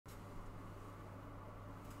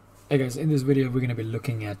Hey guys, in this video we're going to be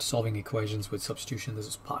looking at solving equations with substitution. This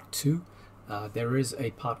is part 2. There is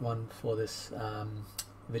a part 1 for this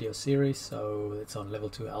video series, so it's on level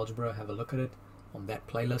 2 algebra. Have a look at it on that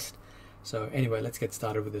playlist. So anyway, let's get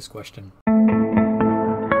started with this question.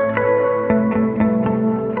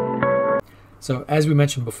 So as we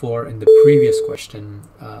mentioned before in the previous question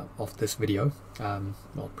of this video,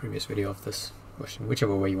 previous video of this question,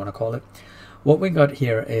 whichever way you want to call it, what we got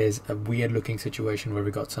here is a weird looking situation where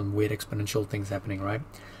we got some weird exponential things happening, right?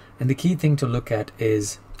 And the key thing to look at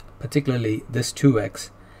is particularly this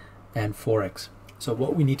 2x and 4x. So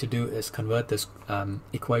what we need to do is convert this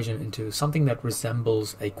equation into something that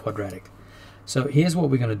resembles a quadratic. So here's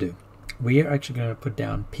what we're going to do. We are actually going to put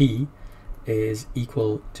down p is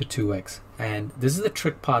equal to 2x, and this is the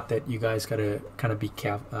trick part that you guys got to kind of be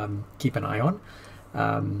keep an eye on,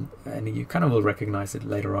 and you kind of will recognize it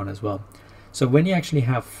later on as well. So when you actually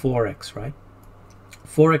have 4x, right,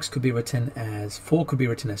 4x could be written as 4 could be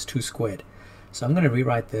written as 2 squared. So I'm going to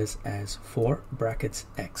rewrite this as 4 brackets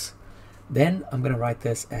x. Then I'm going to write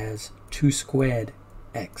this as 2 squared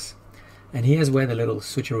x. And here's where the little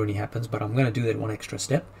switcheroo happens, but I'm going to do that one extra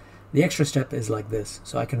step. The extra step is like this.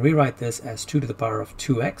 So I can rewrite this as 2 to the power of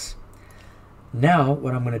 2x. Now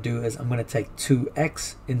what I'm going to do is I'm going to take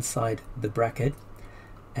 2x inside the bracket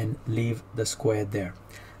and leave the squared there.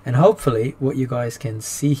 And hopefully what you guys can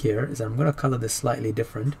see here is I'm going to color this slightly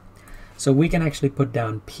different. So we can actually put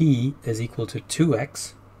down p is equal to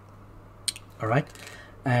 2x. All right.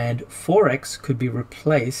 And 4x could be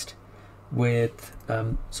replaced with,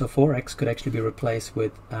 so 4x could actually be replaced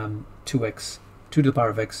with 2x, 2 to the power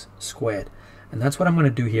of x squared. And that's what I'm going to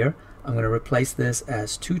do here. I'm going to replace this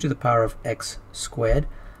as 2 to the power of x squared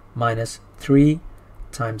minus 3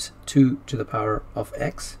 times 2 to the power of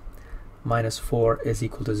x minus 4 is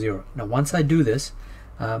equal to 0. Now once I do this,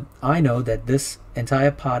 I know that this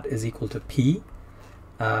entire part is equal to p,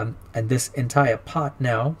 and this entire part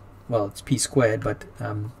now, well, it's p squared, but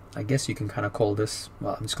I guess you can kind of call this,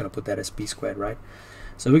 well, I'm just going to put that as p squared, right?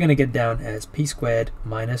 So we're going to get down as p squared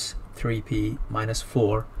minus 3p minus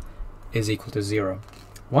 4 is equal to 0.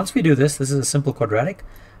 Once we do this, this is a simple quadratic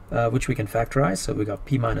which we can factorize. So we got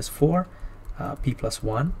p minus 4, p plus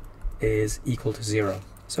 1 is equal to 0.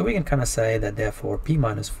 So we can kind of say that therefore p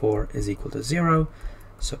minus 4 is equal to 0.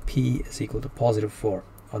 So p is equal to positive 4.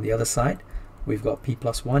 On the other side, we've got p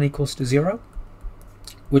plus 1 equals to 0,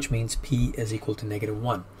 which means p is equal to negative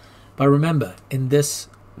 1. But remember, in this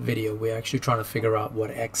video, we're actually trying to figure out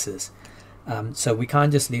what x is. So we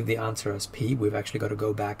can't just leave the answer as p. We've actually got to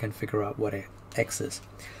go back and figure out what x is.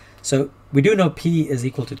 So we do know p is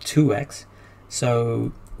equal to 2x.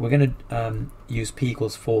 So we're going to use p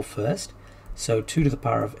equals 4 first. So 2 to the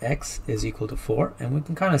power of x is equal to 4. And we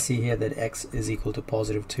can kind of see here that x is equal to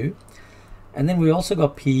positive 2. And then we also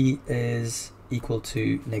got p is equal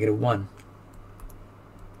to negative 1.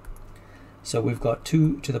 So we've got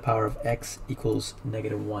 2 to the power of x equals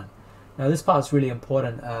negative 1. Now this part is really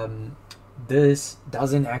important. This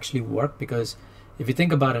doesn't actually work because if you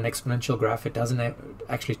think about an exponential graph, it doesn't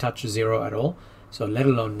actually touch 0 at all. So let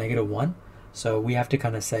alone negative 1. So we have to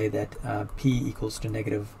kind of say that p equals to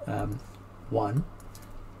negative 1.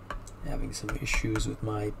 Having some issues with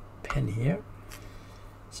my pen here.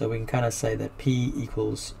 So we can kind of say that p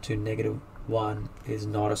equals to negative 1 is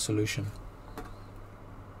not a solution.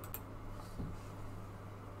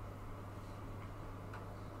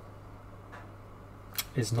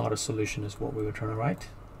 Is not a solution is what we were trying to write.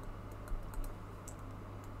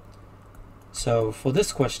 So for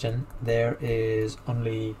this question, there is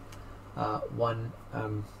only one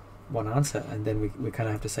answer, and then we kind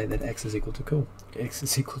of have to say that x is equal to x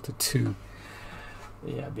is equal to 2.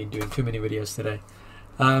 Yeah, I've been doing too many videos today.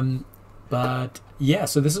 But yeah,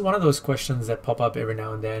 so this is one of those questions that pop up every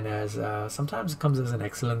now and then, as sometimes it comes as an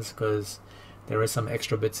excellence because there is some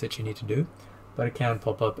extra bits that you need to do, but it can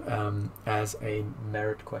pop up as a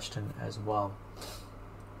merit question as well.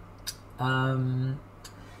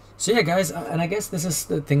 So yeah, guys, and I guess this is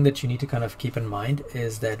the thing that you need to kind of keep in mind,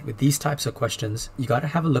 is that with these types of questions, you got to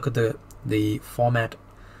have a look at the format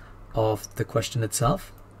of the question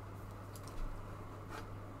itself.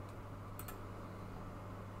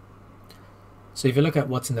 So if you look at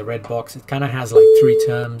what's in the red box, it kind of has like 3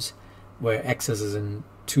 terms where x is in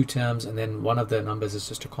 2 terms, and then one of the numbers is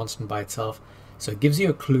just a constant by itself. So it gives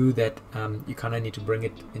you a clue that you kind of need to bring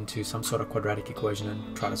it into some sort of quadratic equation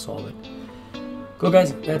and try to solve it. Cool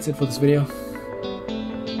guys, that's it for this video.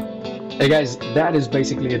 Hey guys, that is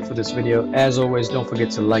basically it for this video. As always, don't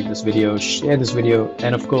forget to like this video, share this video,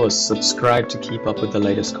 and of course subscribe to keep up with the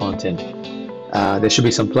latest content. There should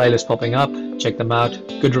be some playlists popping up. Check them out.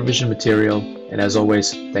 Good revision material. And as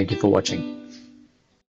always, thank you for watching.